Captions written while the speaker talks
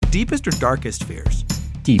deepest or darkest fears?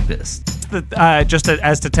 Deepest.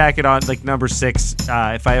 As to tack it on, like number 6,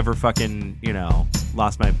 if I ever fucking,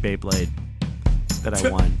 lost my Beyblade that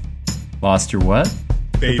I won. Lost your what?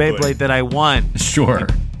 The Beyblade that I won. Sure.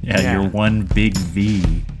 Yeah, your one big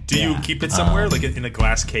V. Do you keep it somewhere, like in a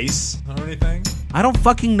glass case or anything? I don't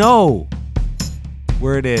fucking know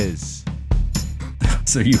where it is.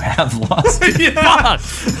 So you have lost it. Fuck!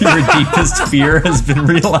 Your deepest fear has been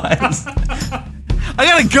realized. I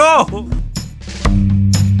gotta go!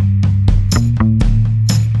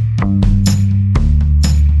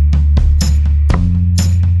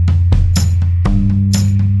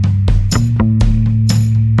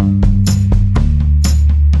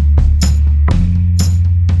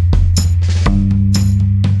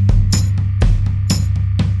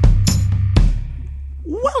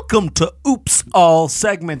 Welcome to Oops All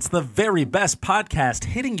Segments, the very best podcast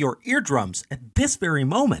hitting your eardrums at this very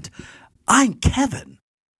moment. I'm Kevin.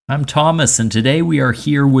 I'm Thomas, and today we are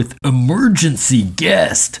here with emergency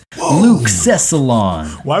guest, Luke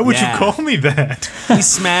Cecelon. Why would you call me that? He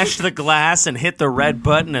smashed the glass and hit the red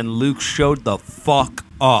button, and Luke showed the fuck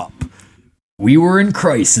up. We were in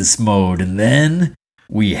crisis mode, and then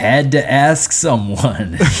we had to ask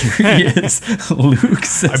someone. Here he is, Luke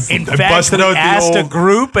Cecelon. In fact, we asked a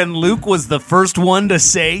group, and Luke was the first one to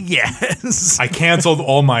say yes. I canceled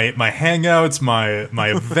all my hangouts, my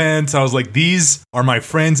events. I was like, these are my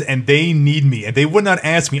friends, and they need me, and they would not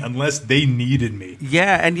ask me unless they needed me.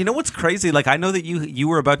 Yeah, and you know what's crazy? Like, I know that you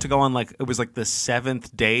were about to go on, like, it was like the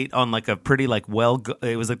 7th date on like a pretty like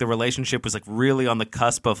it was like the relationship was like really on the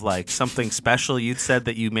cusp of like something special. You'd said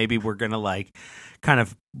that you maybe were gonna like kind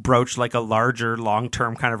of broach like a larger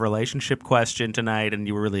long-term kind of relationship question tonight, and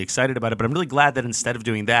you were really excited about it. But I'm really glad that instead of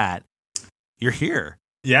doing that, you're here.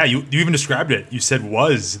 Yeah, you even described it. You said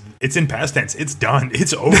was. It's in past tense. It's done.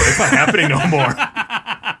 It's over. It's not happening no more.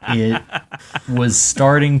 It was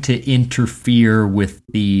starting to interfere with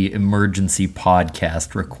the emergency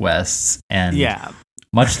podcast requests, and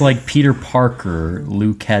much like Peter Parker,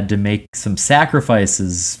 Luke had to make some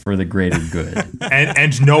sacrifices for the greater good.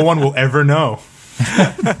 and no one will ever know.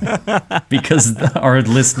 Because our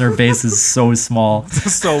listener base is so small.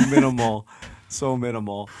 So minimal.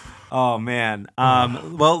 Oh, man.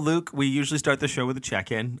 Well, Luke, we usually start the show with a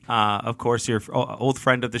check-in. Of course, you're an old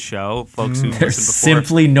friend of the show, folks who There's listened before.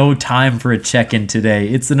 Simply no time for a check-in today.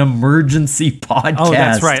 It's an emergency podcast. Oh,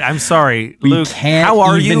 that's right. I'm sorry. Luke, how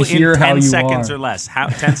are you in 10 seconds or less?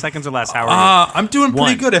 10 seconds or less, how are you? I'm doing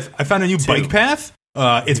pretty good. I found a new bike path.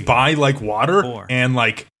 It's by, like, water, and,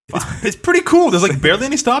 like, it's pretty cool. There's like barely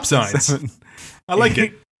any stop signs. I like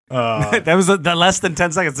it. That was the less than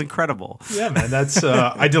 10 seconds. Incredible. Yeah, man. That's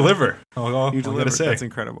I deliver. You deliver. That's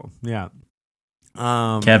incredible. Yeah.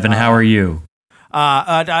 Kevin, how are you?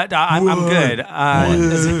 I'm good.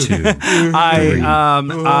 One, two,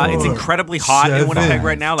 it's incredibly hot in Winnipeg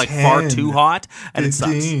right now, like 10, far too hot, and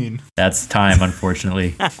 15. It sucks. That's time,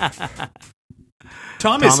 unfortunately.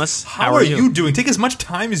 Thomas, how are you doing? Take as much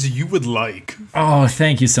time as you would like. Oh,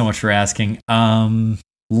 thank you so much for asking.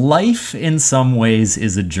 Life in some ways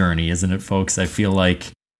is a journey, isn't it, folks? I feel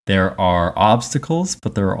like there are obstacles,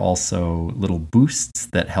 but there are also little boosts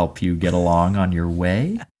that help you get along on your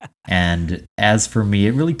way. And as for me,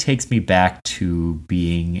 it really takes me back to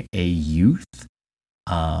being a youth.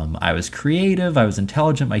 I was creative, I was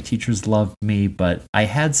intelligent, my teachers loved me, but I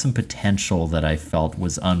had some potential that I felt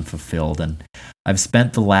was unfulfilled. And I've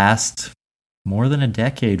spent the last more than a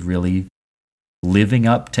decade really living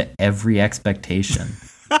up to every expectation.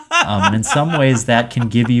 And in some ways that can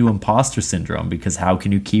give you imposter syndrome, because how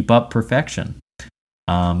can you keep up perfection?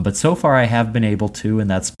 But so far I have been able to,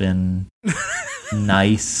 and that's been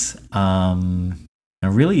nice. And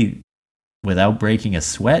really, without breaking a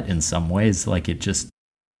sweat in some ways, like it just,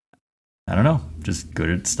 I don't know, just good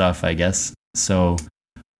at stuff, I guess. So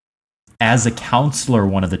as a counselor,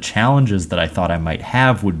 one of the challenges that I thought I might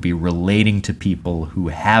have would be relating to people who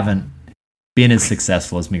haven't been as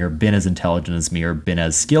successful as me, or been as intelligent as me, or been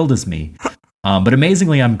as skilled as me. But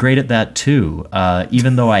amazingly, I'm great at that too.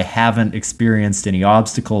 Even though I haven't experienced any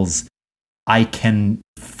obstacles, I can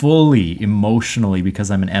fully emotionally,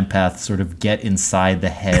 because I'm an empath, sort of get inside the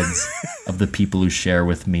heads of the people who share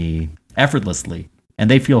with me effortlessly. And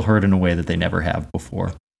they feel heard in a way that they never have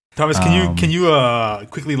before. Thomas, can you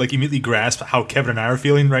quickly like immediately grasp how Kevin and I are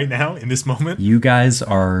feeling right now in this moment? You guys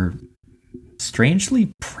are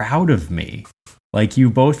strangely proud of me. Like, you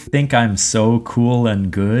both think I'm so cool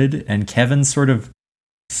and good, and Kevin's sort of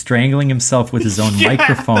strangling himself with his own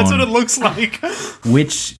microphone. That's what it looks like.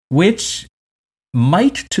 which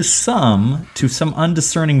might to some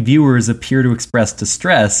undiscerning viewers appear to express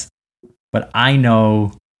distress, but I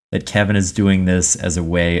know that Kevin is doing this as a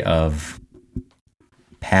way of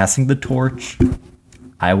passing the torch.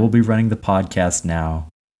 I will be running the podcast now,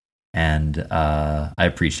 and I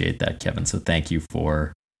appreciate that, Kevin. So thank you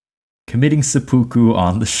for committing seppuku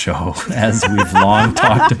on the show, as we've long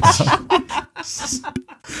talked about.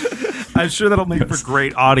 I'm sure that'll make for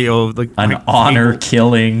great audio. Like an honor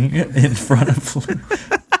killing in front of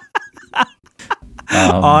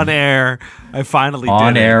on air. I finally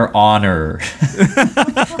on did air it. Honor.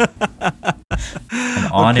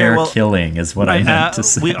 An on air killing is what I meant to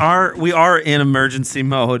say. We are in emergency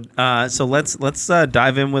mode. So let's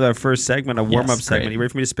dive in with our first segment, a warm up segment. Great. You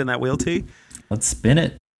ready for me to spin that wheel, T? Let's spin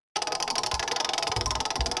it.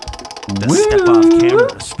 Step off camera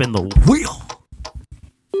to spin the wheel.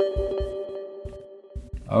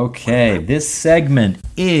 Okay, this segment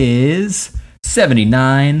is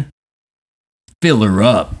 79. Fill her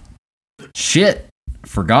up. Shit,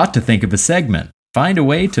 forgot to think of a segment. Find a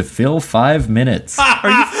way to fill 5 minutes. Are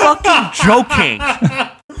you fucking joking?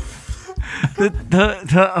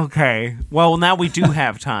 Okay. Well, now we do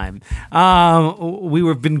have time. We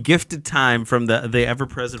have been gifted time from the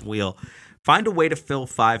ever-present wheel. Find a way to fill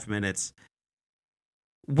 5 minutes.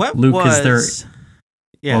 What Luke, was... is there...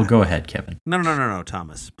 Yeah. Well, go ahead, Kevin. No,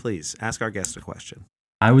 Thomas. Please, ask our guest a question.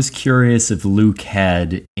 I was curious if Luke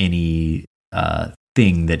had any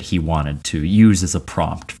thing that he wanted to use as a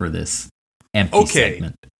prompt for this empty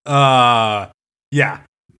segment. Yeah.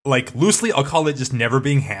 Like, loosely, I'll call it just never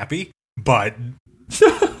being happy, but...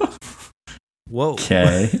 Whoa.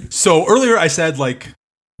 Okay. So, earlier I said, like,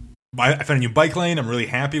 I found a new bike lane. I'm really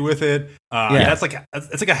happy with it. That's like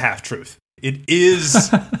a half-truth. It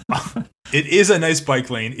is... It is a nice bike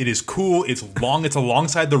lane. It is cool. It's long. It's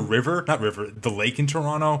alongside the the lake in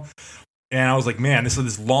Toronto. And I was like, man, this is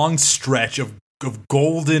this long stretch of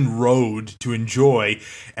golden road to enjoy.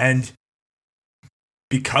 And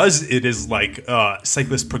because it is like a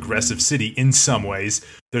cyclist progressive city in some ways,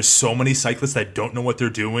 there's so many cyclists that don't know what they're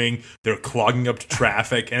doing. They're clogging up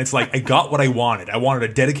traffic. And it's like, I got what I wanted. I wanted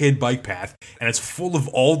a dedicated bike path. And it's full of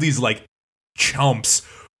all these like chumps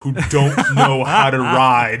who don't know how to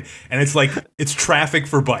ride, and it's like it's traffic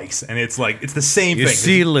for bikes, and it's like it's the same thing. You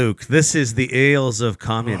see, Luke, this is the ails of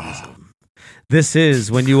communism. This is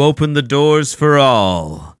when you open the doors for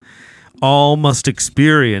all. All must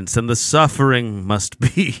experience, and the suffering must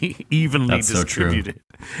be evenly distributed.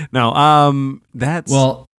 So true. No, that's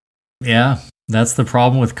that's the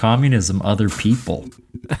problem with communism. Other people.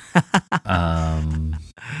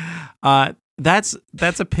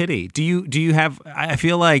 That's a pity. Do you have? I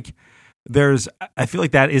feel like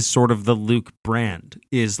that is sort of the Luke brand,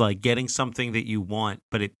 is like getting something that you want,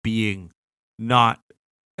 but it being not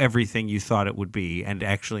everything you thought it would be, and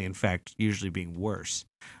actually, in fact, usually being worse.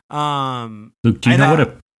 Luke, do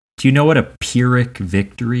you know what a Pyrrhic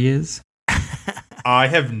victory is? I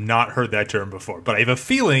have not heard that term before, but I have a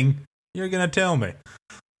feeling you're gonna tell me.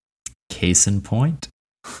 Case in point.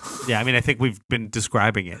 Yeah, I mean, I think we've been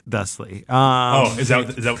describing it thusly. Is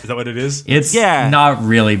that what it is? It's not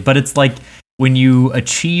really, but it's like when you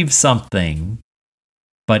achieve something,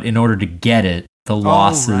 but in order to get it, the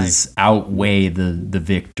losses outweigh the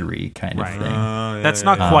victory kind of thing. That's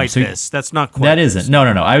not quite this. That's not quite. That isn't. No.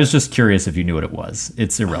 I was just curious if you knew what it was.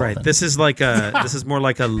 It's irrelevant. Right. This is more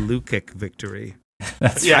like a Lukic victory.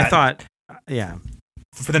 I thought. Yeah.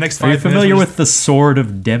 For the next 5 minutes. Are you familiar with the sword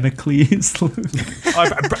of Damocles, Luke?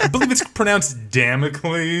 I believe it's pronounced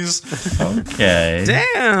Damocles. Okay.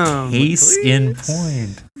 Damn. Case in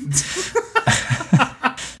point.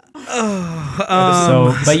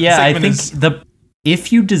 I think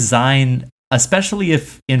if you design, especially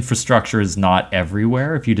if infrastructure is not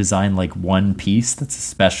everywhere, if you design like one piece that's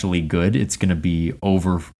especially good, it's going to be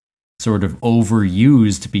overused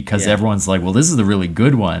because everyone's like, well, this is the really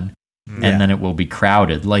good one. And then it will be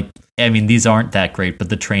crowded. Like, I mean, these aren't that great, but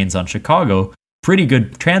the trains on Chicago, pretty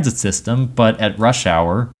good transit system, but at rush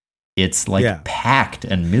hour, it's like packed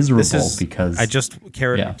and miserable because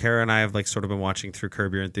Kara and I have like sort of been watching through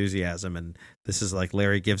Curb Your Enthusiasm, and this is like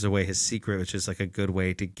Larry gives away his secret, which is like a good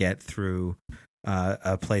way to get through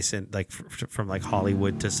a place in like from like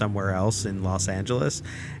Hollywood to somewhere else in Los Angeles,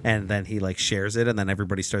 and then he like shares it, and then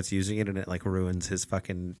everybody starts using it, and it like ruins his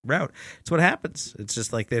fucking route. It's what happens. It's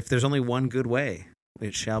just like if there's only one good way,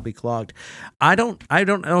 it shall be clogged. I don't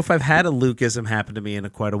know if I've had a Lukeism happen to me in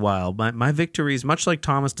quite a while. My victories, much like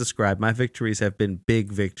Thomas described, my victories have been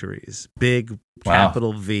big victories. Big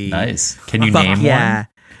capital V. Nice. Can you name one?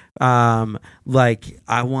 Like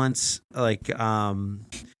I once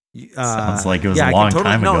sounds like it was a long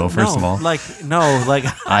time ago. First of all,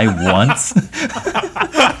 I once.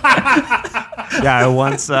 Yeah, I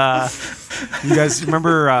once. You guys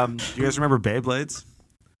remember? You guys remember Beyblades?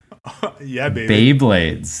 Yeah, baby.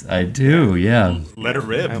 Beyblades, I do. Yeah, Let it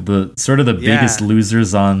rip. the sort of the biggest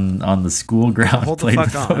losers on the school ground. Hold the played fuck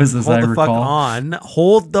with on. those, as Hold I the recall. fuck on.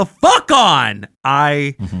 Hold the fuck on.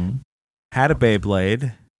 I had a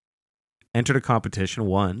Beyblade, entered a competition,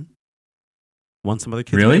 won some other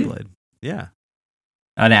kids' Really? Beyblade. Yeah.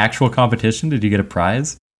 An actual competition? Did you get a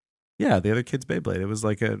prize? Yeah, the other kid's Beyblade. It was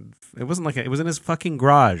it was in his fucking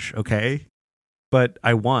garage, okay? But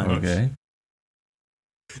I won. Okay.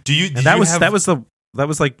 That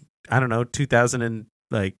was like, I don't know, 2000.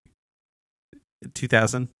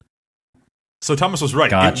 So Thomas was right.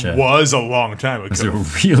 Gotcha. It was a long time ago. It was a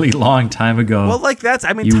really long time ago. Well, like that's,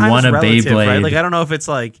 I mean, You time won is a relative, right? Beyblade. Like I don't know if it's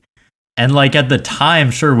like, And like at the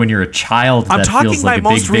time, sure, when you're a child, I'm that talking feels my like a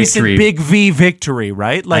most big recent victory. big V victory,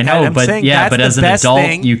 right? Like I know, I'm but saying yeah, that's but the as an best adult,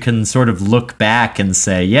 thing. you can sort of look back and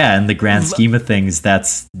say, yeah, in the grand scheme of things,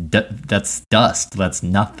 that's dust. That's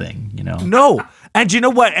nothing, you know. No. And you know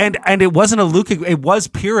what? And it wasn't a Luke. It was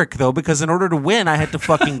Pyrrhic though, because in order to win, I had to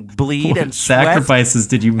fucking bleed What and sweat. sacrifices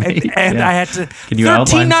did you make? And Yeah. I had to. Can you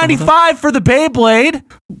outline some of them? $13.95 for the Beyblade.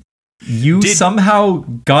 You somehow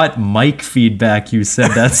got mic feedback. You said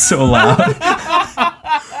that's so loud.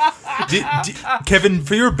 Kevin,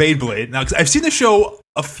 for your Beyblade, now 'cause I've seen the show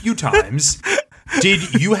a few times.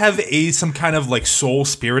 Did you have some kind of like soul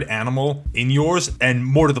spirit animal in yours? And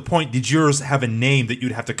more to the point, did yours have a name that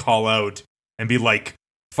you'd have to call out and be like,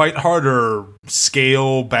 fight harder,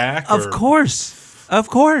 scale back? Of course.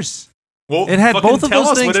 Well, It had fucking both of tell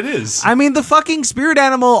those us things. what it is. I mean, the fucking spirit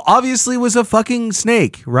animal obviously was a fucking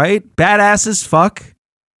snake, right? Badass as fuck.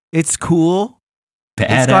 It's cool.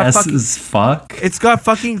 Badass as fuck. It's got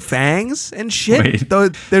fucking fangs and shit. Wait, Though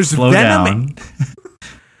there's Slow venom. down.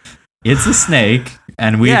 It's a snake,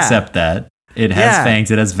 and we Yeah. accept that. It has Yeah. fangs,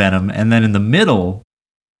 it has venom, and then in the middle,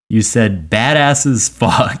 you said badass as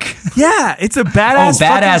fuck. Yeah, it's a badass.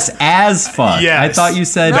 badass as fuck. Yes. I thought you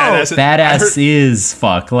said No. badass, I heard- is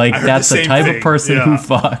fuck. Like I heard that's the the same type thing. of person Yeah. who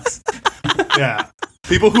fucks. Yeah.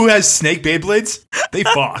 People who has snake Beyblades, they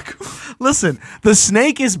fuck. Listen, the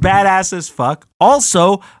snake is badass as fuck.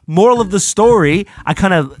 Also, moral of the story, I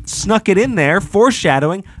kind of snuck it in there,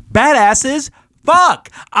 foreshadowing. Badasses, fuck.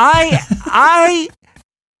 I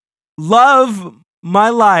love my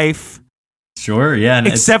life, Sure, yeah. And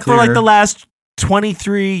it's except for like clear- the last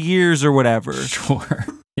 23 years or whatever. Sure,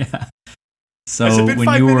 yeah. Has So it been when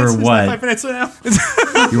 5 you minutes? were Is that what? 5 minutes now?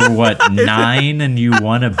 You were what, 9 and you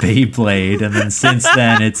won a Beyblade, and then since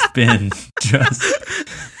then it's been just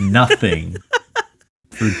nothing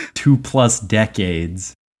for 2+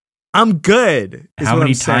 decades. I'm good. is How what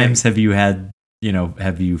many I'm saying. times have you had,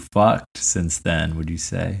 have you fucked since then, would you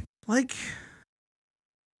say? Like,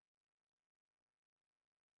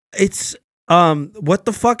 it's what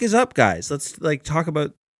the fuck is up, guys? Let's like talk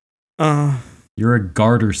about You're a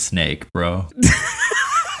garter snake, bro.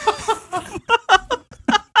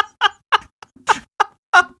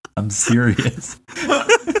 I'm serious.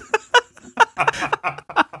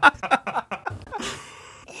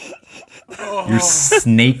 Your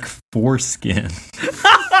snake foreskin.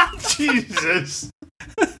 Jesus.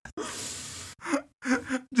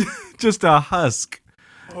 just a husk.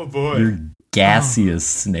 Oh, boy. You're gaseous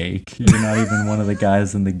snake. You're not even one of the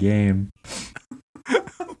guys in the game.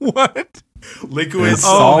 What? Liquid, You're a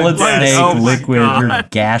solid gas. snake, Oh my liquid. You're God.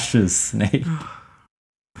 gaseous snake.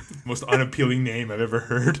 Most unappealing name I've ever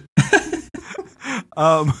heard.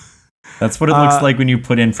 That's what it looks like when you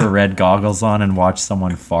put infrared goggles on and watch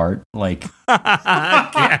someone fart. Like,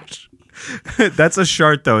 Gash. That's a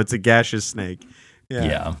shark, though. It's a gaseous snake.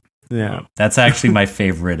 yeah. Yeah. That's actually my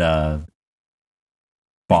favorite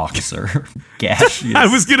boxer. Gaseous. I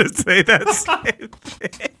was gonna say that same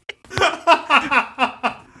thing.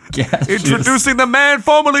 gaseous. Introducing the man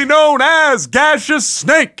formerly known as Gaseous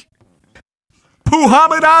Snake,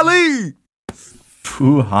 Muhammad Ali.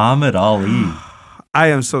 Muhammad Ali. I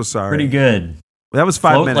am so sorry. Pretty good. That was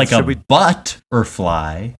 5 Float minutes. like Should a we?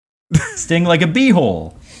 butterfly. Sting like a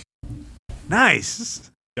beehole. Nice.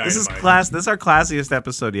 This is Dynamite. class. This is our classiest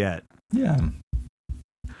episode yet. Yeah.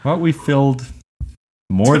 Well, we filled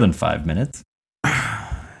more than 5 minutes.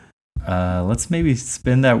 Let's maybe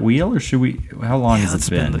spin that wheel, or should we? How long has it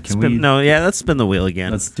been? Let's spin the wheel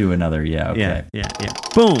again. Let's do another. Yeah. Okay. Yeah.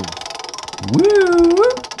 Boom. Woo!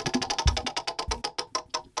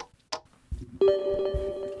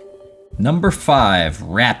 Number 5,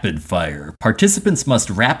 rapid fire. Participants must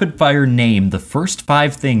rapid fire name the first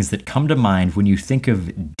 5 things that come to mind when you think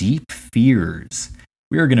of deep fears.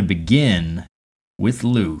 We are going to begin with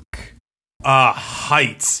Luke.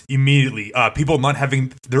 Heights immediately. People not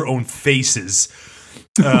having their own faces.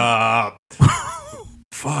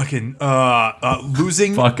 Fucking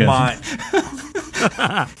losing my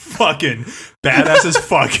fucking badass as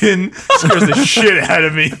fucking scares the shit out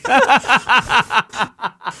of me.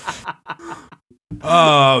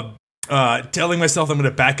 Telling myself I'm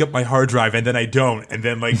gonna back up my hard drive and then I don't, and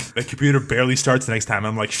then like the computer barely starts the next time.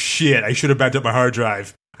 I'm like, shit, I should have backed up my hard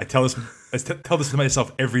drive. I tell this to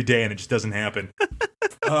myself every day, and it just doesn't happen.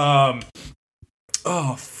 Oh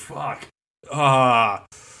fuck.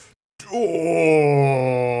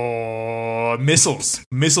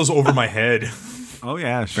 Missiles over my head. Oh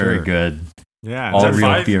yeah, sure. Very good. Yeah, all real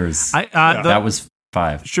 5? fears. That was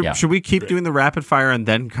 5. Should we keep doing the rapid fire and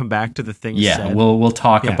then come back to the things? Yeah, said? we'll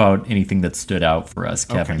talk about anything that stood out for us,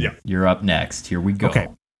 Kevin. Okay, yeah. You're up next. Here we go. Okay.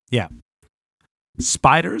 Yeah.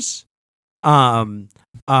 Spiders. Like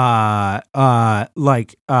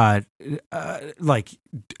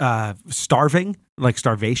starving, like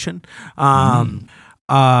starvation.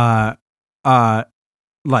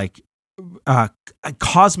 Like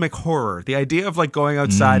cosmic horror. The idea of like going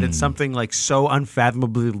outside and something like so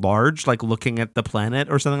unfathomably large, like looking at the planet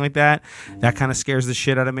or something like that, that kind of scares the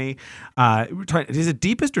shit out of me. Is it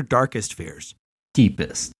deepest or darkest fears?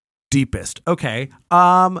 Deepest. Okay.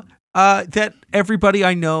 That everybody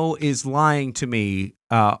I know is lying to me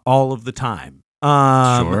all of the time.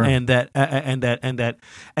 Sure. And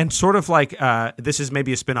sort of like this is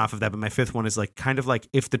maybe a spin-off of that, but my fifth one is like kind of like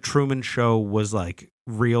if the Truman Show was like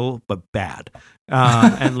real but bad.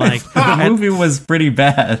 And like the movie was pretty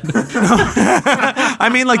bad. I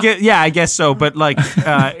mean, like I guess so, but like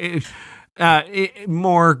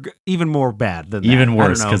even more bad than that. Even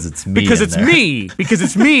worse because it's me. Because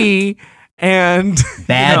it's me. And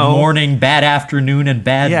bad morning, bad afternoon, and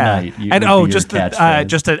bad night.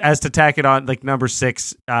 As to tack it on, like number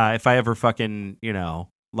 6, if I ever fucking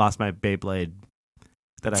lost my Beyblade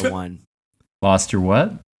that I won. Lost your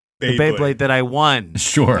what? The Beyblade that I won.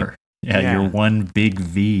 Sure. Yeah, your one big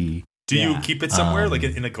V. Do you keep it somewhere, like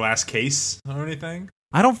in a glass case or anything?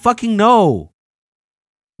 I don't fucking know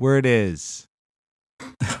where it is.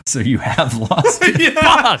 So you have lost it.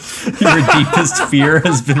 Fuck! Your deepest fear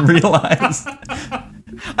has been realized.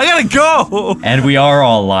 I gotta go! And we are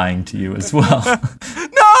all lying to you as well.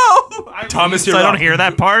 No! Thomas, I don't hear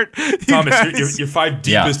that part. Thomas, your 5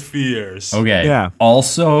 deepest fears. Okay. Yeah.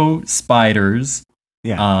 Also, spiders.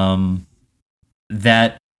 Yeah.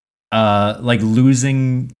 That, like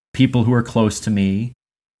losing people who are close to me.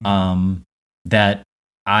 That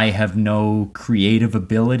I have no creative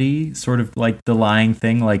ability, sort of like the lying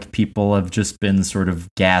thing. Like people have just been sort of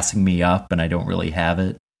gassing me up and I don't really have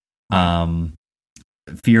it.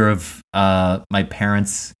 Fear of my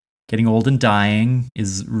parents getting old and dying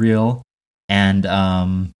is real. And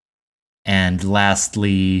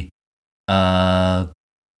lastly,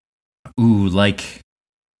 like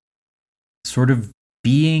sort of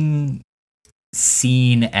being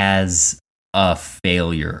seen as a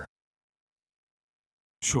failure.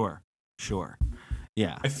 Sure.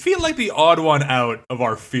 Yeah. I feel like the odd one out of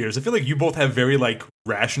our fears. I feel like you both have very like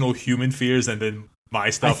rational human fears, and then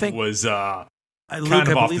my stuff was Luke, kind of I off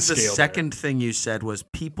the believe the scale. second thing you said was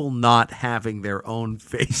people not having their own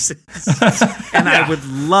faces. And I would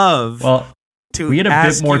love to we had a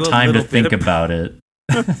bit more time to think about it.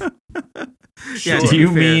 Yeah, do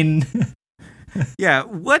you mean yeah,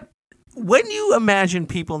 when you imagine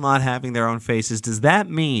people not having their own faces, does that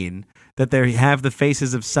mean that they have the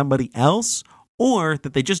faces of somebody else, or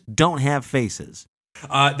that they just don't have faces?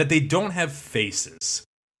 That they don't have faces.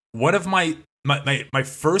 One of my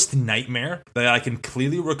first nightmare that I can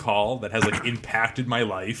clearly recall that has like impacted my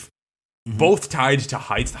life, both tied to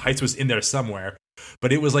heights. The heights was in there somewhere,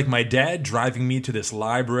 but it was like my dad driving me to this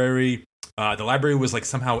library. The library was like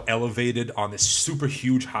somehow elevated on this super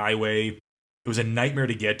huge highway. It was a nightmare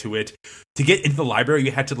to get to it. To get into the library,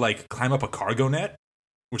 you had to like climb up a cargo net,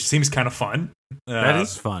 which seems kind of fun. That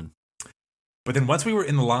is fun. But then once we were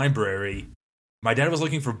in the library, my dad was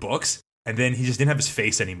looking for books, and then he just didn't have his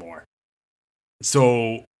face anymore.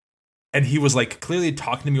 So, and he was like clearly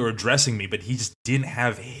talking to me or addressing me, but he just didn't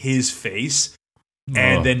have his face.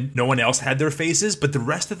 And then no one else had their faces, but the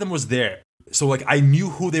rest of them was there. So like I knew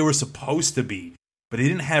who they were supposed to be, but they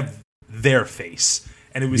didn't have their face.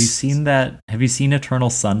 And it was. Have you seen Eternal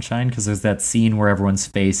Sunshine? Because there's that scene where everyone's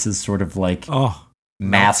face is sort of like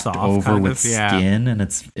masked over with skin, and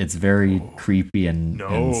it's very creepy and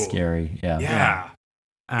scary. Yeah.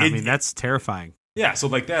 I mean, that's terrifying. Yeah, so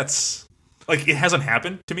like that's like it hasn't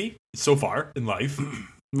happened to me so far in life,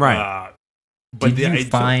 right? But did you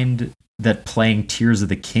find that playing Tears of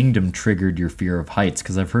the Kingdom triggered your fear of heights,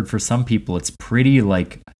 because I've heard for some people it's pretty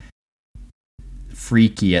like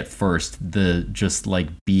freaky at first, the just like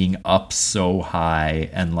being up so high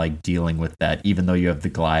and like dealing with that, even though you have the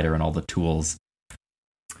glider and all the tools.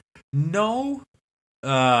 No,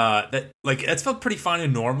 that's felt pretty fine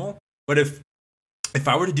and normal. But if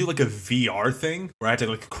I were to do like a VR thing where I had to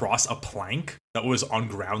like cross a plank that was on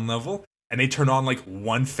ground level and they turn on like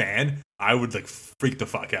one fan, I would like freak the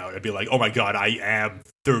fuck out. I'd be like, oh my god, I am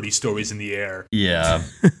 30 stories in the air. Yeah.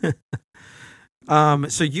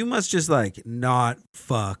 So you must just like not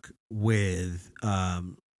fuck with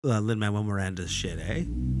Lin-Manuel Miranda's shit, eh?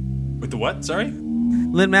 With the what? Sorry?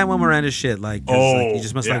 Lin-Manuel Miranda's shit, like, like you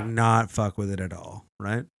just must like not fuck with it at all,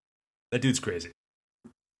 right? That dude's crazy.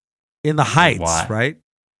 In the Heights, Why? right?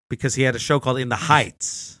 Because he had a show called In the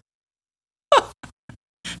Heights.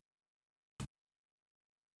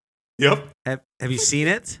 Yep. Have you seen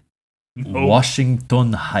it? No.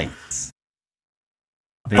 Washington Heights.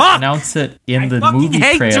 They Fuck! pronounce it in the fucking movie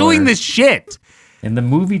hate trailer. doing this shit. In the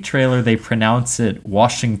movie trailer, they pronounce it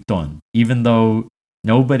Washington, even though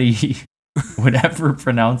nobody would ever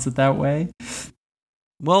pronounce it that way.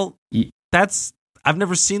 Well, I've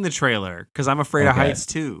never seen the trailer because I'm afraid of Okay. heights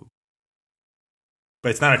too. But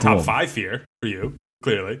it's not a Cool. top 5 fear for you,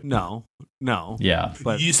 clearly. No. Yeah.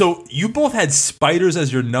 But So you both had spiders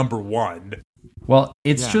as your number one. Well,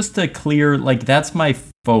 it's Yeah. just a clear, like, that's my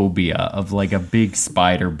phobia of, like, a big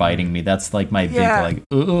spider biting me. That's, like, my Yeah. big,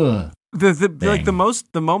 like, ugh.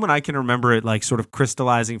 The moment I can remember it like sort of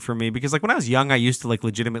crystallizing for me, because like when I was young I used to like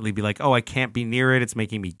legitimately be like, oh, I can't be near it, it's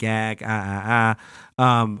making me gag,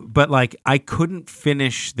 but like I couldn't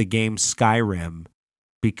finish the game Skyrim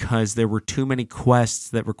because there were too many quests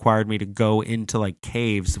that required me to go into like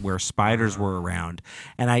caves where spiders were around,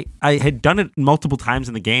 and I had done it multiple times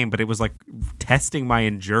in the game, but it was like testing my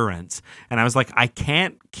endurance, and I was like, I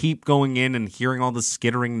can't keep going in and hearing all the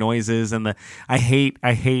skittering noises and I hate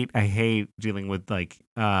dealing with like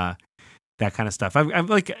that kind of stuff. I'm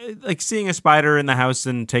like seeing a spider in the house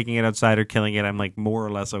and taking it outside or killing it, I'm like more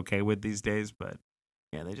or less okay with these days, but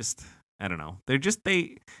yeah, I don't know. They just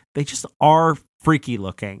are freaky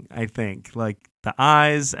looking, I think. Like the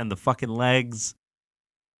eyes and the fucking legs.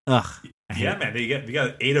 Ugh. Yeah, man. You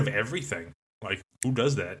got 8 of everything. Like, who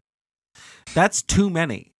does that? That's too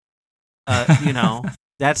many.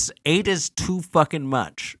 That's 8 is too fucking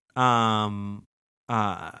much. I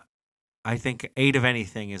think 8 of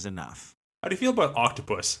anything is enough. How do you feel about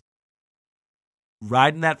octopus?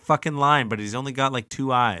 Riding that fucking line, but he's only got like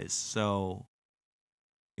 2 eyes, so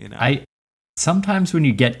Sometimes when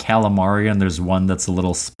you get calamari and there's one that's a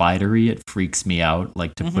little spidery, it freaks me out,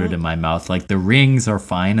 like, to put it in my mouth. Like, the rings are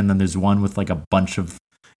fine, and then there's one with, like, a bunch of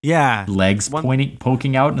legs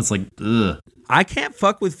poking out, and it's like, ugh. I can't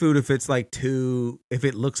fuck with food if it's like if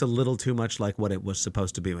it looks a little too much like what it was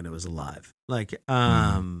supposed to be when it was alive. Like,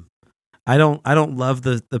 I don't love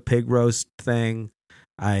the pig roast thing.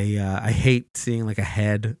 I hate seeing like a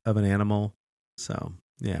head of an animal. So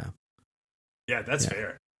yeah. Yeah, that's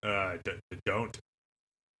fair. Don't.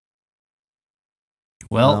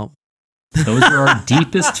 Well, those are our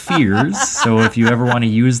deepest fears. So if you ever want to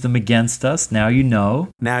use them against us, now you know.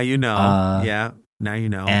 Now you know. Now you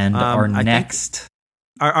know. And our I next think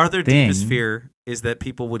our other thing, deepest fear is that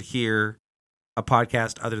people would hear a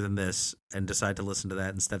podcast other than this and decide to listen to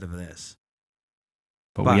that instead of this.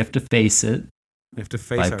 but we have to face it We have to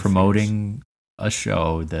face by our promoting a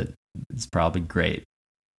show that is probably great.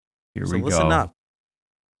 Here fears. we So go. listen up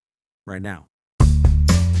right now.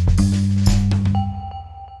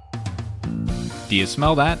 Do you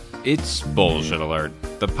smell that? It's Bullshit Alert,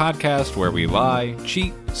 the podcast where we lie,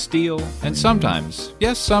 cheat, steal, and sometimes,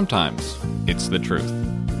 yes, sometimes, it's the truth.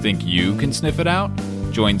 Think you can sniff it out?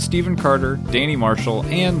 Join Stephen Carter, Danny Marshall,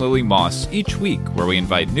 and Lily Moss each week where we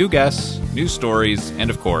invite new guests, new stories, and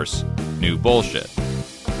of course, new bullshit.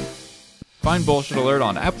 Find Bullshit Alert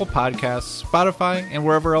on Apple Podcasts, Spotify, and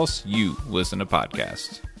wherever else you listen to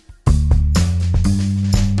podcasts.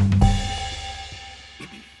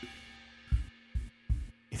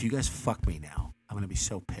 If you guys fuck me now, I'm gonna be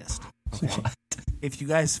so pissed. Okay? What? If you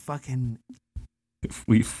guys fucking If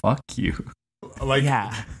we fuck you. Like,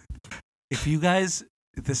 yeah. If you guys,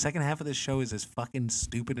 the second half of this show is as fucking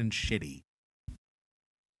stupid and shitty.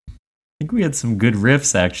 I think we had some good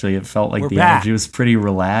riffs, actually. It felt like We're the back. energy was pretty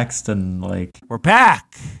relaxed and like, We're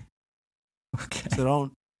back. okay.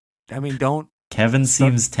 So don't. Kevin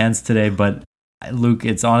seems tense today, but Luke,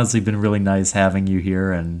 it's honestly been really nice having you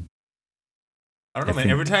here. And I don't know, man.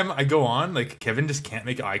 Every time I go on, like, Kevin just can't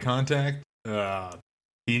make eye contact.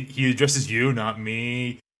 He addresses you, not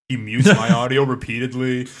me. He mutes my audio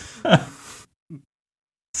repeatedly.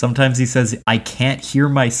 Sometimes he says, "I can't hear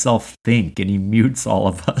myself think," and he mutes all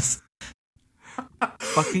of us.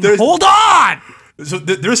 Fucking hold on! So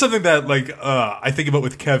there's something that I think about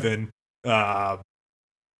with Kevin.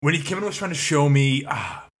 When Kevin was trying to show me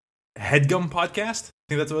Headgum podcast, I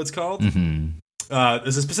think that's what it's called. Mm-hmm.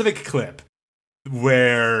 There's a specific clip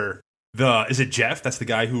where is it Jeff? That's the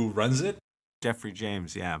guy who runs it. Jeffrey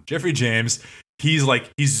James, yeah. Jeffrey James. He's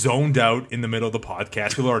zoned out in the middle of the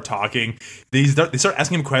podcast. People are talking. They start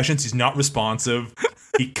asking him questions. He's not responsive.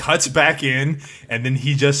 He cuts back in, and then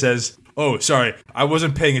he just says, "Oh, sorry, I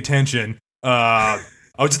wasn't paying attention. I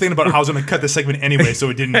was just thinking about how I was going to cut the segment anyway, so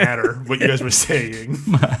it didn't matter what you guys were saying."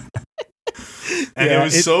 And it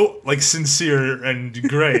was so sincere and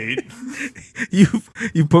great.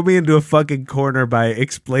 You put me into a fucking corner by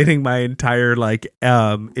explaining my entire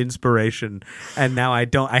inspiration, and now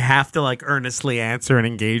I have to earnestly answer and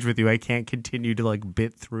engage with you. I can't continue to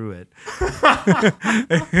bit through it.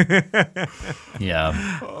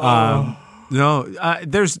 Yeah. No,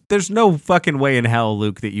 there's no fucking way in hell,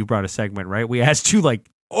 Luke, that you brought a segment, right? We asked you I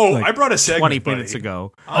brought a segment 20 minutes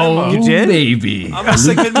ago. You did? Baby. I'm a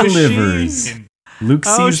segment delivers. machine. Luke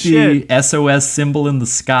sees the SOS symbol in the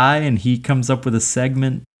sky, and he comes up with a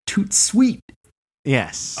segment, Toot Sweet.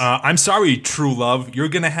 Yes. I'm sorry, true love. You're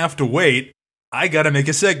going to have to wait. I got to make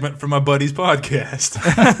a segment for my buddy's podcast.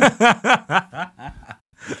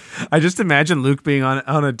 I just imagine Luke being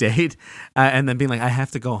on a date and then being like, "I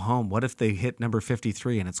have to go home. What if they hit number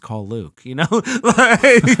 53 and it's called Luke?" You know?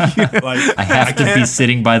 I have to be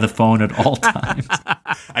sitting by the phone at all times.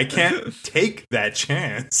 I can't take that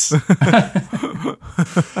chance.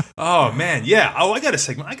 Oh, man. Yeah. Oh, I got a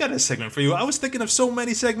segment for you. I was thinking of so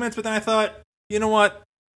many segments, but then I thought, you know what?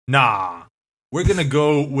 Nah. We're going to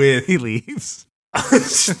go with... He leaves. The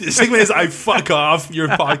segment is I fuck off. Your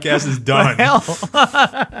podcast is done.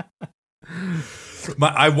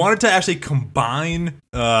 I wanted to actually combine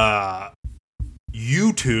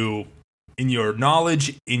you two in your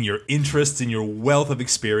knowledge, in your interests, in your wealth of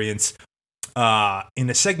experience in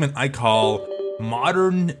a segment I call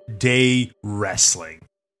Modern Day Wrestling.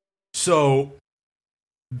 So,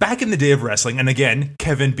 back in the day of wrestling, and again,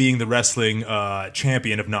 Kevin being the wrestling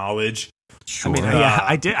champion of knowledge. Sure. I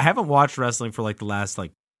mean, I haven't watched wrestling for the last 4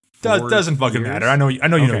 doesn't fucking years. matter. I know you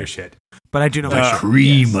know your shit. But I do know my shit.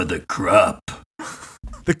 Cream of the crop.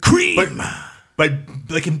 The cream. But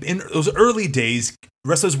in those early days,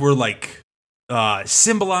 wrestlers were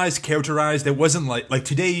symbolized, characterized. It wasn't like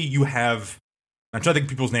today. You have, I'm trying to think of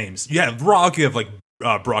people's names. You have Rock. You have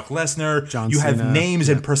Brock Lesnar. John you Cena. have names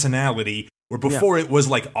and personality. Where before it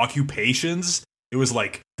was occupations. It was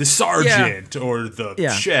the sergeant or the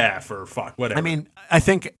chef or whatever. I mean, I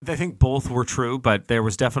think both were true, but there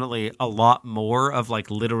was definitely a lot more of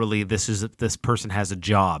literally this person has a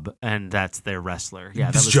job and that's their wrestler.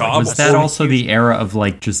 Yeah, this that was job. Was that also the era of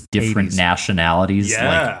just different 80s. nationalities?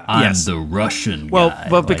 Yeah. I'm the Russian guy.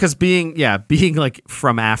 Well, because being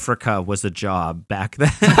from Africa was a job back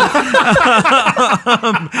then.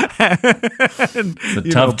 It's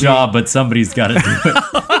a tough job, but somebody's got to do it.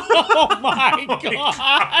 Oh my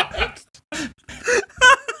god!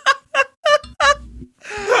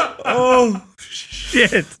 Oh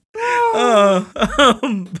shit!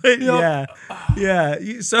 But yeah.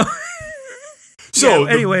 So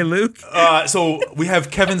anyway, Luke. So we have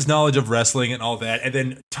Kevin's knowledge of wrestling and all that, and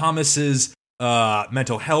then Thomas's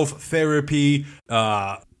mental health therapy,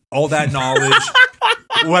 all that knowledge.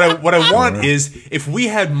 What I want is if we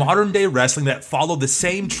had modern day wrestling that followed the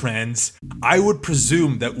same trends, I would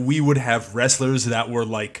presume that we would have wrestlers that were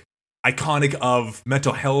iconic of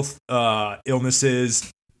mental health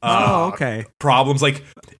illnesses. Okay. Problems.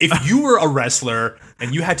 If you were a wrestler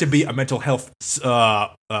and you had to be a mental health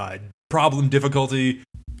problem, difficulty,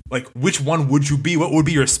 which one would you be? What would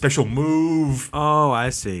be your special move? Oh,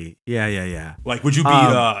 I see. Yeah. Would you be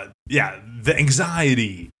the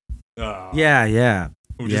anxiety? Yeah.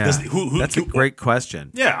 That's a great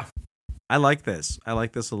question. Yeah. I like this a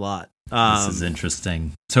lot. This is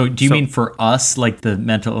interesting. So, do you mean for us, the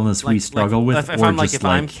mental illness we struggle with, if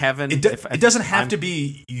I'm Kevin, it doesn't have to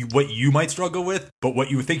be what you might struggle with, but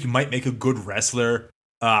what you think you might make a good wrestler.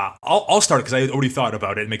 I'll start because I already thought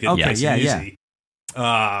about it and make it nice and easy.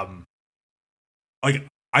 I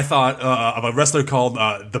thought of a wrestler called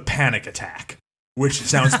the Panic Attack, which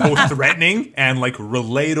sounds both threatening and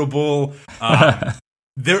relatable.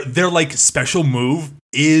 Their special move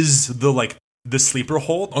is the sleeper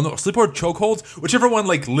hold, sleeper choke hold, whichever one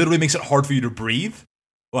literally makes it hard for you to breathe.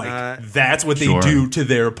 Like that's what they do to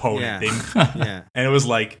their opponent. Yeah. And it was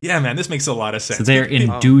like, yeah, man, this makes a lot of sense. So they're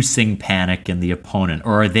inducing panic in the opponent,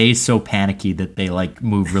 or are they so panicky that they like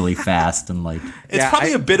move really fast and like? It's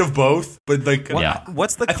probably a bit of both, but like,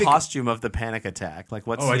 what's the costume of the panic attack? Like,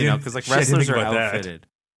 what's because like wrestlers are outfitted,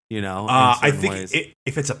 I think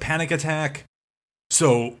if it's a panic attack,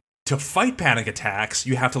 so to fight panic attacks,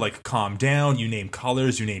 you have to like calm down. You name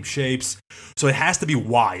colors, you name shapes. So it has to be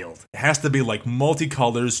wild. It has to be like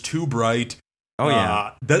multicolors, too bright. Oh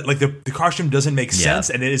yeah, the costume doesn't make sense,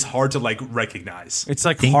 and it is hard to like recognize. It's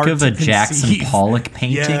like think hard of to a Jackson conceive. Pollock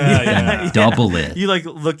painting and double it. You like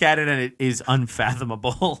look at it and it is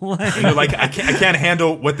unfathomable. And you're like, I can't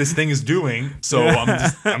handle what this thing is doing, so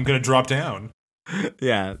I'm gonna drop down.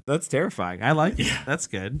 Yeah, that's terrifying. I like it. That's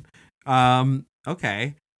good.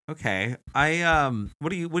 Okay. What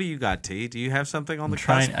do you got, T? Do you have something on the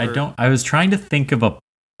cusp? I was trying to think of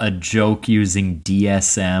a joke using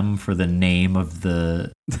DSM for the name of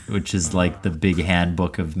which is like the big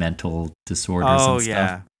handbook of mental disorders and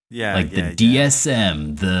stuff. Like the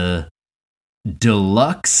DSM, the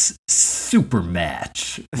deluxe super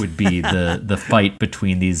match would be the fight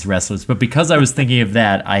between these wrestlers. But because I was thinking of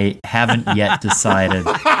that, I haven't yet decided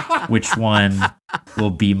which one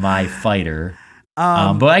will be my fighter.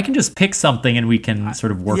 But I can just pick something and we can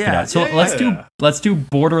sort of work it out. So let's do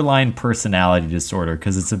borderline personality disorder,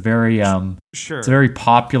 because it's a very it's a very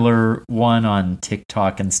popular one on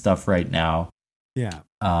TikTok and stuff right now. Yeah.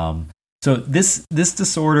 So this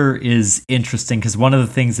disorder is interesting because one of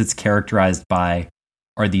the things it's characterized by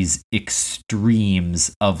are these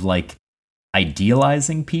extremes of like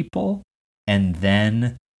idealizing people and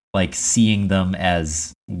then like seeing them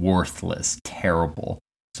as worthless, terrible.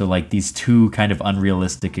 So like these two kind of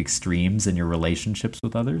unrealistic extremes in your relationships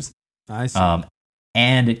with others. I see.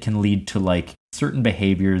 And it can lead to like certain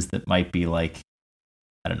behaviors that might be like,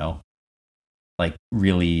 I don't know, like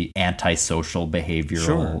really antisocial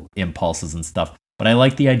behavioral impulses and stuff. But I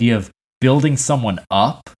like the idea of building someone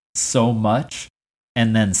up so much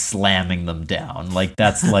and then slamming them down. Like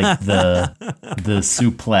that's like the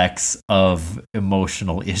suplex of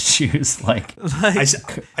emotional issues. Like I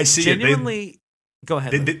see genuinely. It. Go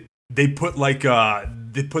ahead. They put like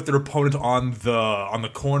they put their opponent on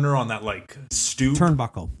the corner on that like stoop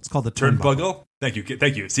turnbuckle. It's called the turnbuckle. Thank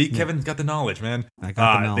you. See, Kevin's got the knowledge, man. I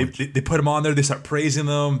got the knowledge. They put them on there. They start praising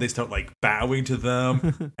them. They start like bowing to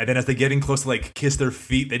them, and then as they get in close to like kiss their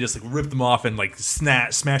feet, they just like rip them off and like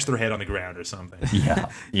smash their head on the ground or something. Yeah.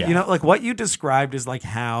 You know, like what you described is like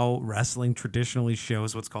how wrestling traditionally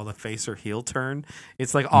shows what's called a face or heel turn.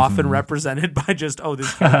 It's like often represented by just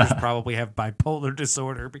this characters probably have bipolar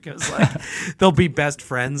disorder, because like they'll be best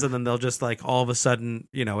friends and then they'll just like all of a sudden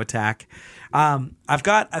attack. I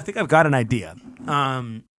think I've got an idea.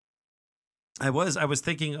 I was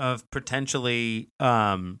thinking of potentially.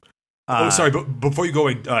 Sorry, but before you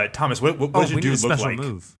go, Thomas, what does your dude look like?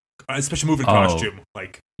 A special move in costume,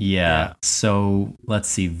 like. Yeah. So let's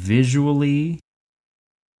see. Visually,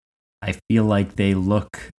 I feel like they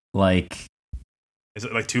look like. Is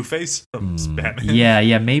it like Two-Face from Batman?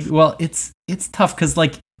 Yeah, maybe. Well, it's tough because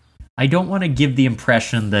like I don't want to give the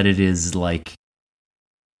impression that it is like.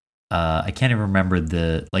 I can't even remember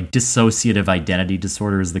the like dissociative identity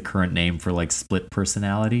disorder is the current name for like split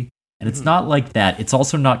personality. And it's not like that. It's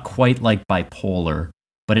also not quite like bipolar,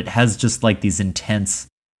 but it has just like these intense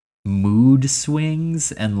mood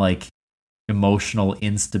swings and like emotional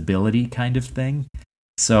instability kind of thing.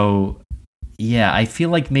 So yeah, I feel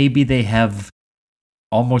like maybe they have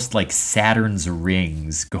almost like Saturn's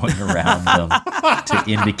rings going around them to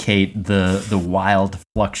indicate the wild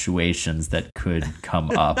fluctuations that could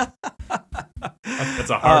come up. That's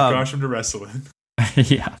a hard costume to wrestle in.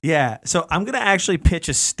 Yeah. So I'm going to actually pitch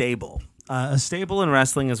a stable. A stable in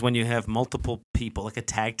wrestling is when you have multiple people, like a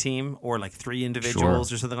tag team or like three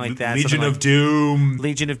individuals or something like that. Legion of Doom,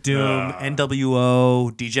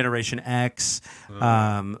 NWO, D-Generation X,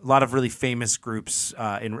 a lot of really famous groups.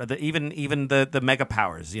 Even the mega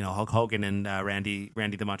powers, Hulk Hogan and Randy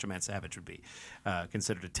the Macho Man Savage would be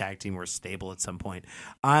considered a tag team or a stable at some point.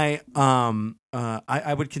 I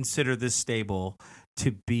would consider this stable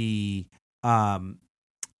to be,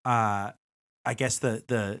 I guess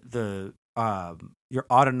the your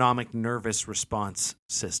autonomic nervous response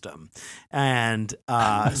system, and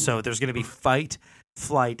so there's going to be fight,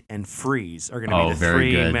 flight, and freeze are going to be the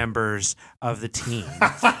three members of the team,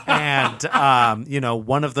 and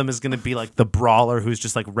one of them is going to be like the brawler who's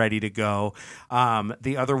just like ready to go.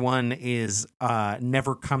 The other one is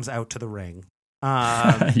never comes out to the ring.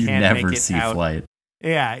 You never see flight.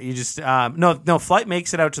 Yeah, you just no. Flight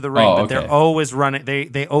makes it out to the ring, but they're always running.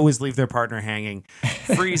 They always leave their partner hanging.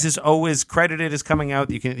 Freeze is always credited as coming out.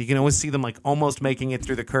 You can always see them like almost making it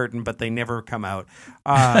through the curtain, but they never come out.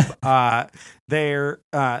 They're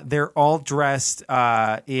all dressed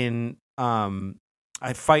in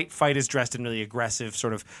Fight is dressed in really aggressive,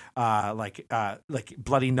 sort of like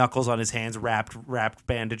bloody knuckles on his hands, wrapped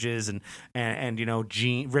bandages, and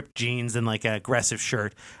ripped jeans and like an aggressive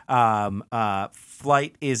shirt.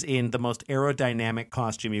 Flight is in the most aerodynamic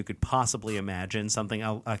costume you could possibly imagine, something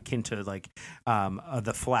akin to like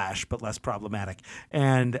the Flash, but less problematic.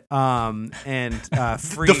 And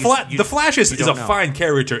Freeze, the Flash is a fine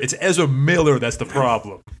character. It's Ezra Miller that's the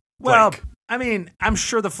problem. Well. I mean, I'm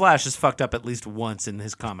sure the Flash is fucked up at least once in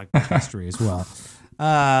his comic book history as well.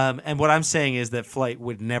 And what I'm saying is that Flight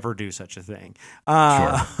would never do such a thing.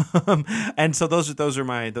 Sure. And so those are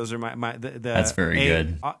my that's very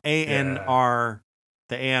good. ANR,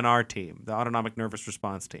 the ANR team, the Autonomic Nervous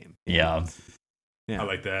Response team. Yeah. I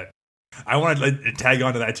like that. I want to tag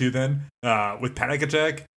on to that too. Then with Panic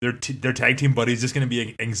Attack, their tag team buddy is just going to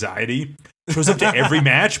be Anxiety. Shows up to every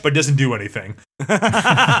match, but doesn't do anything.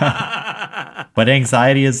 But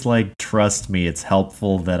Anxiety is like, trust me, it's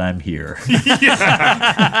helpful that I'm here.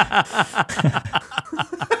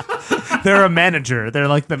 They're a manager. They're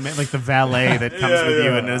like the valet that comes with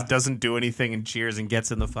you and doesn't do anything and cheers and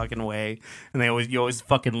gets in the fucking way. And you always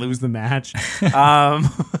fucking lose the match.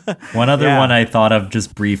 One other one I thought of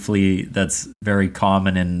just briefly that's very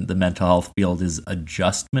common in the mental health field is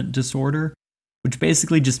adjustment disorder, which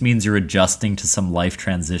basically just means you're adjusting to some life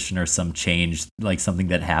transition or some change, like something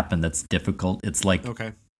that happened that's difficult. It's like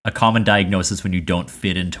a common diagnosis when you don't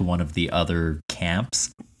fit into one of the other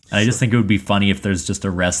camps. And I just think it would be funny if there's just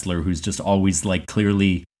a wrestler who's just always like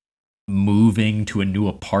clearly moving to a new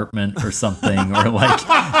apartment or something, or like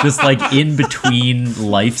just like in between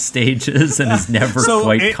life stages and is never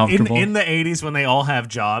quite comfortable. In the 80s when they all have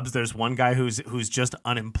jobs, there's one guy who's just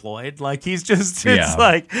unemployed. Like he's just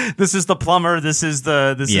like, this is the plumber, this is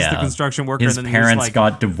the construction worker. His and then parents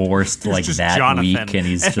got divorced like that Jonathan. Week, and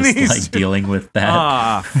he's like dealing with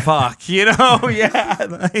that. Fuck,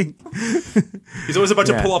 like he's always about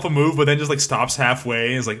to pull off a move, but then just like stops halfway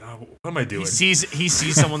and is like, oh, what am I doing? He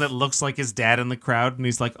sees someone that looks like his dad in the crowd, and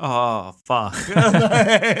he's like, "Oh fuck!" One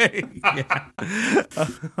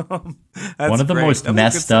of the most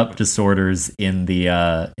messed up disorders in the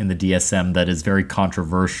DSM that is very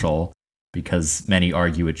controversial, because many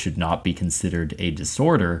argue it should not be considered a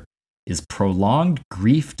disorder, is prolonged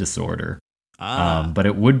grief disorder. But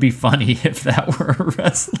it would be funny if that were a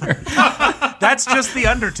wrestler. That's just the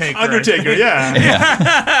Undertaker.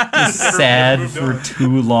 Sad for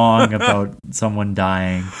too long about someone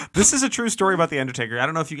dying. This is a true story about the Undertaker. I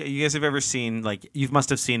don't know if you guys have ever seen, like, you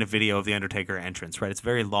must have seen a video of the Undertaker entrance, right? It's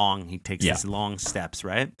very long. He takes these long steps,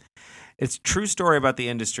 right? It's a true story about the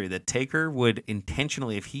industry that Taker would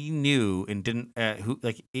intentionally, if he knew and didn't,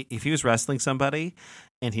 if he was wrestling somebody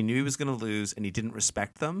and he knew he was going to lose and he didn't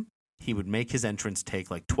respect them, he would make his entrance take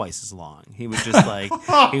like twice as long. He would just like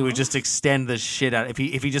he would just extend the shit out. If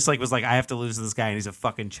he just like was like, I have to lose to this guy and he's a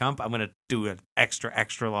fucking chump, I'm gonna do an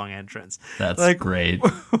extra long entrance. That's like, great.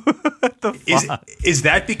 What the fuck? Is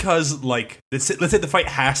that because like let's say the fight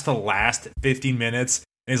has to last 15 minutes?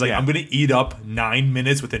 And he's like, I'm going to eat up 9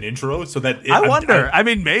 minutes with an intro so that... I wonder.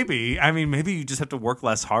 Maybe you just have to work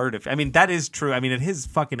less hard. That is true. At his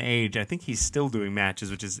fucking age, I think he's still doing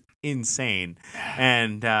matches, which is insane.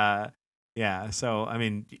 And, so,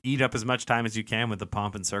 eat up as much time as you can with the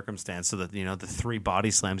pomp and circumstance so that, the 3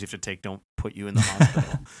 body slams you have to take don't put you in the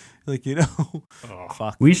hospital.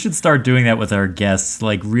 Fuck. We should start doing that with our guests,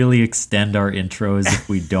 like really extend our intros if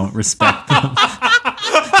we don't respect them.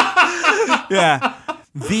 Yeah.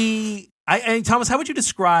 Thomas, how would you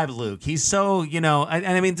describe Luke? He's so,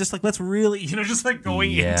 just like, let's really, just like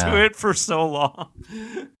going into it for so long.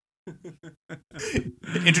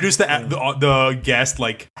 Introduce the guest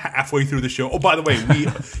like halfway through the show. Oh, by the way,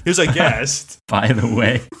 here's a guest. By the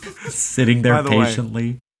way, sitting there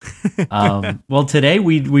patiently. Well, today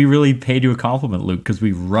we really paid you a compliment, Luke, because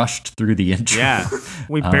we rushed through the intro. Yeah,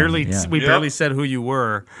 we barely said who you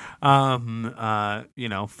were.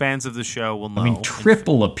 Fans of the show will know.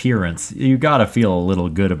 Triple appearance. You got to feel a little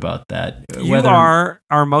good about that. You are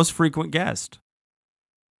our most frequent guest.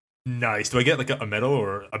 Nice. Do I get like a medal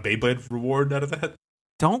or a Beyblade reward out of that?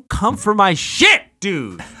 Don't come for my shit,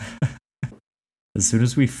 dude. As soon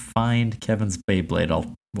as we find Kevin's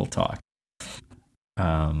Beyblade, we'll talk.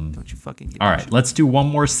 Don't you fucking get all right, shit. Let's do one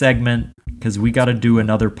more segment because we got to do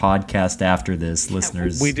another podcast after this,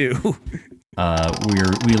 listeners. We do.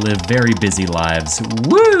 We live very busy lives.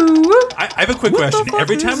 Woo! I have a quick question.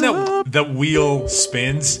 Every time that wheel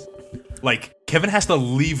spins, like Kevin has to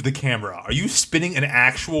leave the camera. Are you spinning an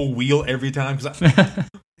actual wheel every time? Because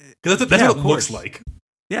that's what it looks like.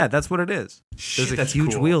 Yeah, that's what it is. There's a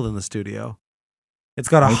huge cool. wheel in the studio. It's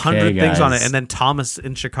got 100 things on it, and then Thomas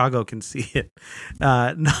in Chicago can see it.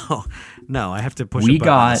 No, I have to push a button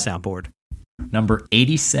on the soundboard. Number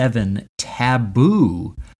 87,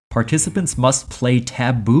 Taboo. Participants must play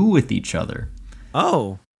Taboo with each other.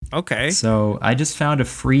 Oh, okay. So I just found a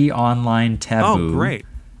free online Taboo. Oh, great.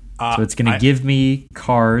 So it's going to give me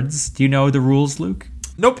cards. Do you know the rules, Luke?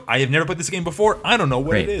 Nope. I have never played this game before. I don't know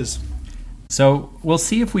what it is. So we'll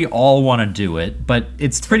see if we all want to do it, but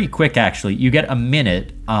it's pretty quick, actually. You get a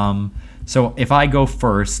minute. So if I go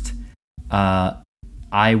first,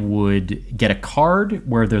 I would get a card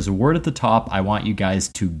where there's a word at the top I want you guys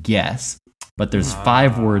to guess, but there's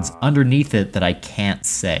 5 words underneath it that I can't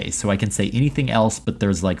say. So I can say anything else, but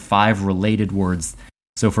there's like 5 related words.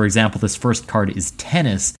 So for example, this first card is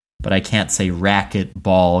tennis, but I can't say racket,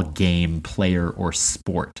 ball, game, player, or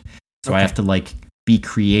sport. So I have to like be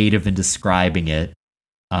creative in describing it.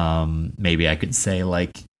 Maybe I could say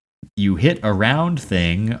like you hit a round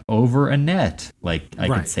thing over a net. Like I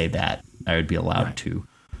could say that. I would be allowed to.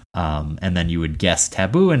 And then you would guess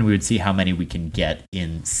Taboo, and we would see how many we can get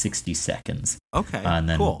in 60 seconds. Okay, and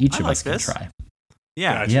then cool. each of us can try.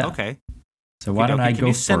 Yeah. Yeah. Okay. So why don't I go first? Can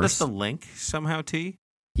you send us the link somehow, T?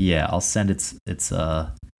 Yeah, I'll send it's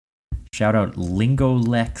shout out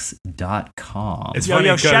lingolex.com.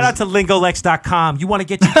 Shout out to lingolex.com. You want to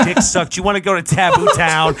get your dick sucked? You want to go to Taboo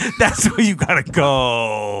Town? That's where you gotta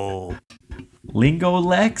go.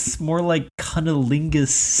 Lingolex? More like cunnilingus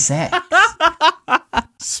sex.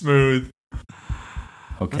 Smooth.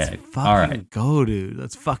 Okay. Let's fucking all right. go, dude.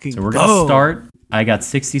 Let's fucking go. So we're going to start. I got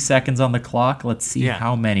 60 seconds on the clock. Let's see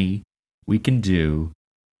how many we can do.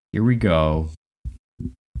 Here we go.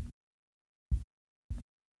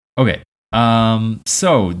 Okay.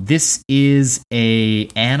 So this is a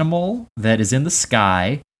animal that is in the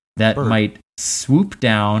sky that might swoop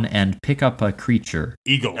down and pick up a creature.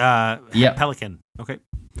 Eagle. Pelican. Okay.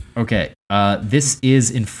 Okay. This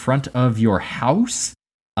is in front of your house.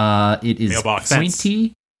 It is Mailbox.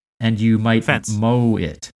 pointy, and you might mow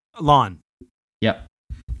it. Lawn. Yep.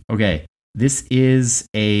 Okay. This is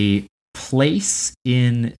a place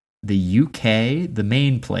in the UK, the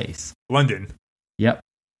main place. London. Yep.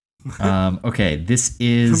 Okay. This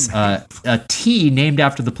is a tea named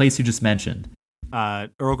after the place you just mentioned.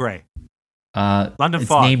 Earl Grey. London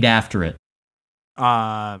Fog. It's named after it.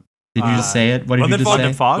 Did you just say it? What did you just say?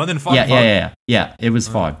 London Fog? London Fog. Yeah. It was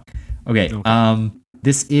fog. Okay.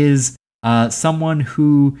 This is someone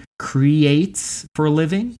who creates for a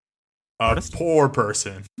living. A poor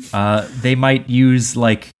person. They might use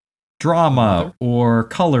like drama or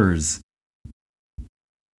colors.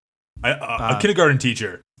 A kindergarten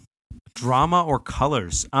teacher. Drama or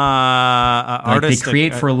colors? Artist. They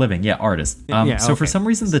create for a living. Yeah, artists. So for some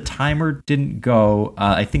reason the timer didn't go.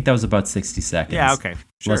 I think that was about 60 seconds. Yeah, okay.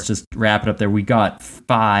 Sure. Let's just wrap it up there. We got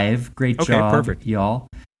 5. Great job, perfect. Y'all.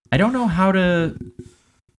 I don't know how to...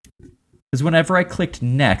 Because whenever I clicked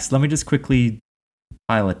next, let me just quickly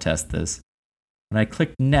pilot test this. When I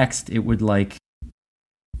clicked next, it would like...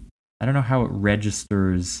 I don't know how it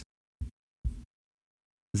registers.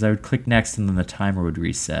 Because I would click next and then the timer would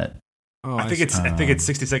reset. Oh, I think it's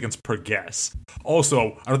 60 seconds per guess.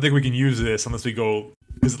 Also, I don't think we can use this unless we go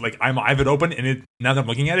because like I have it open and now that I'm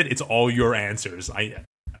looking at it, it's all your answers.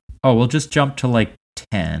 We'll just jump to like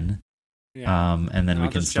 10. Yeah. And then we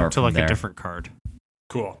can start to from there. a different card.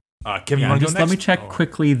 Cool. Kevin, you want to go next? Let me check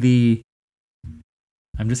quickly the.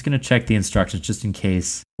 I'm just going to check the instructions just in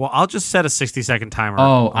case. Well, I'll just set a 60-second timer.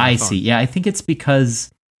 Oh, I see. Yeah, I think it's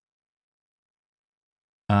because.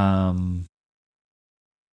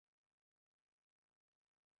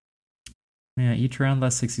 Yeah, each round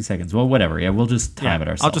lasts 60 seconds. Well, whatever. Yeah, we'll just time it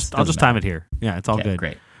ourselves. I'll just time it here. Yeah, it's all good.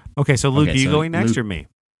 Great. Okay, so Luke, are you going next or me?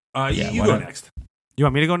 You go next. You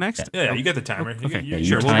want me to go next? Yeah, you get the timer. Okay,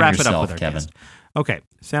 sure. We'll wrap it up with our Kevin. guest. Okay,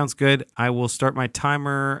 sounds good. I will start my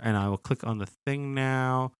timer, and I will click on the thing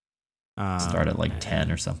now. Start at like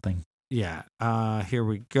 10 or something. Yeah. Here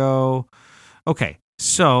we go. Okay.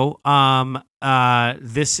 So,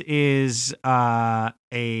 this is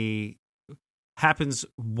happens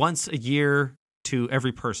once a year to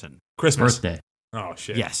every person. Christmas. Birthday. Oh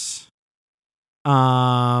shit. Yes.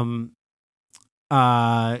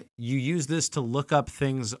 You use this to look up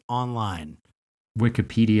things online.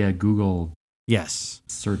 Wikipedia, Google. Yes.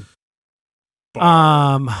 Search.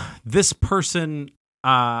 This person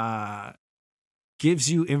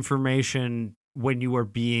gives you information when you are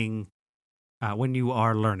being when you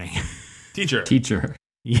are learning. Teacher.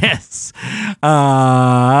 Yes.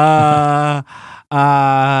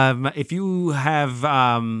 If you have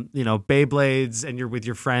Beyblades and you're with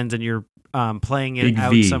your friends and you're playing it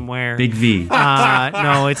out somewhere. Big V.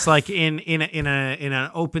 No, it's like in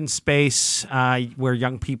an open space where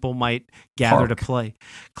young people might gather to play.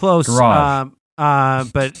 Close. Garage.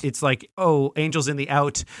 But it's like, Angels in the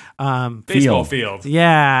Out. Baseball field.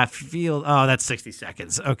 Yeah, field. Oh, that's 60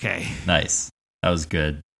 seconds. Okay. Nice. That was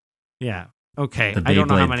good. Yeah. Okay. The I don't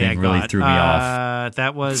know how Beyblade many I thing got. really threw me off.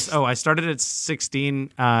 That was, I started at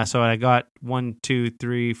 16, so I got 1, 2,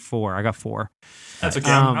 3, 4. I got 4. That's okay.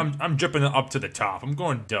 I'm jumping up to the top. I'm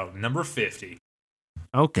going down number 50.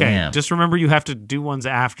 Okay. Damn. Just remember you have to do ones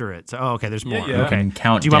after it. So, okay, there's more. Yeah. Okay.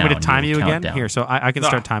 Count Do you want me to down. time you again? Down. Here, so I can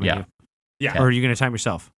start timing you. Yeah. Or are you going to time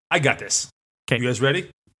yourself? I got this. 'Kay. You guys ready?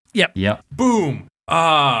 Yep. Boom.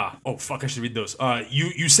 Oh fuck! I should read those.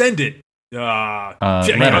 You send it.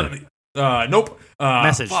 Letter. Nope.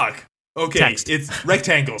 Message. Fuck. Okay. Text. It's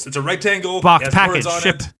rectangles. It's a rectangle. Box, it has package, words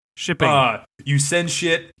on it. shipping. You send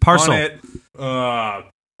shit Parcel. on it. A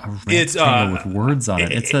It's, rectangle with words on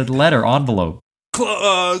it. It's a letter envelope.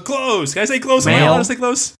 Close. Can I say close? Mail. Am I allowed to say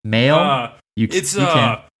close? Mail. You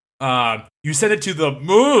can. You send it to the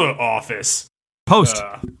office. Post.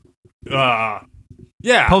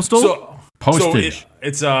 Yeah. Postal? Postage.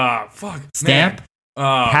 It's fuck. Stamp.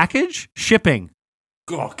 Man. Package? Shipping.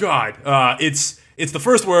 Oh God. It's the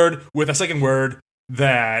first word with a second word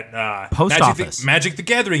that Post office. Magic the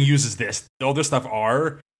Gathering uses this. All their stuff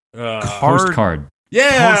are Postcard.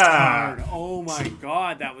 Yeah. Postcard. Oh my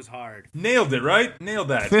God, that was hard. Nailed it, right? Nailed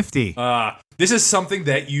that. 50. This is something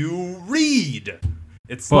that you read.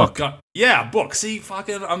 It's book. Book. See,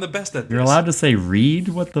 fucking, I'm the best at this. You're allowed to say read?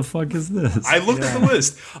 What the fuck is this? I looked at the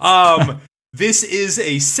list. This is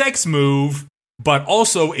a sex move, but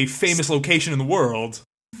also a famous location in the world.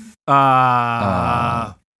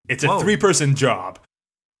 It's a 3-person job.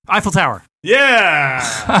 Eiffel Tower. Yeah.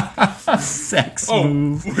 Sex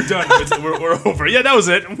move. We're done. We're over. Yeah, that was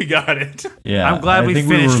it. We got it. Yeah. I'm glad we think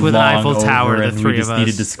finished were with long Eiffel Tower, over the and three we just of us.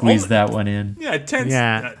 needed to squeeze that one in. Yeah, tense.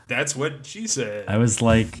 Yeah. That's what she said. I was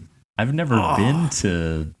like, I've never been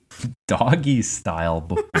to doggy style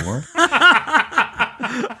before.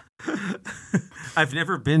 I've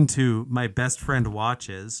never been to My Best Friend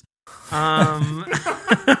Watches.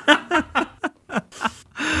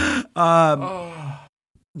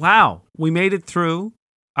 Wow, we made it through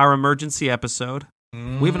our emergency episode.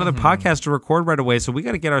 We have another podcast to record right away, so we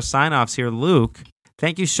got to get our sign-offs here. Luke,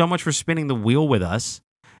 thank you so much for spinning the wheel with us.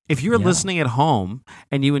 If you're listening at home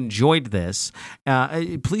and you enjoyed this,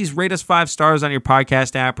 please rate us 5 stars on your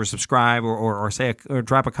podcast app, or subscribe, or say or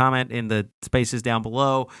drop a comment in the spaces down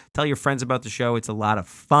below. Tell your friends about the show; it's a lot of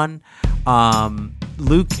fun.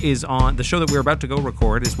 Luke is on the show that we're about to go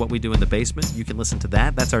record. Is What We Do in the Basement. You can listen to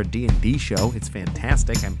that. That's our D&D show. It's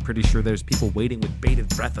fantastic. I'm pretty sure there's people waiting with bated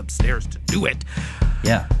breath upstairs to do it.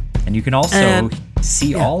 Yeah. And you can also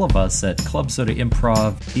see all of us at Club Soda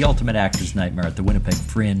Improv, The Ultimate Actor's Nightmare at the Winnipeg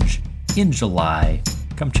Fringe in July.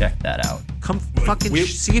 Come check that out. Come fucking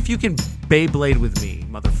see if you can Beyblade with me,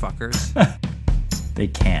 motherfuckers. They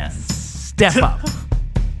can. Step up.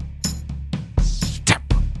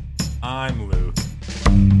 I'm Luke.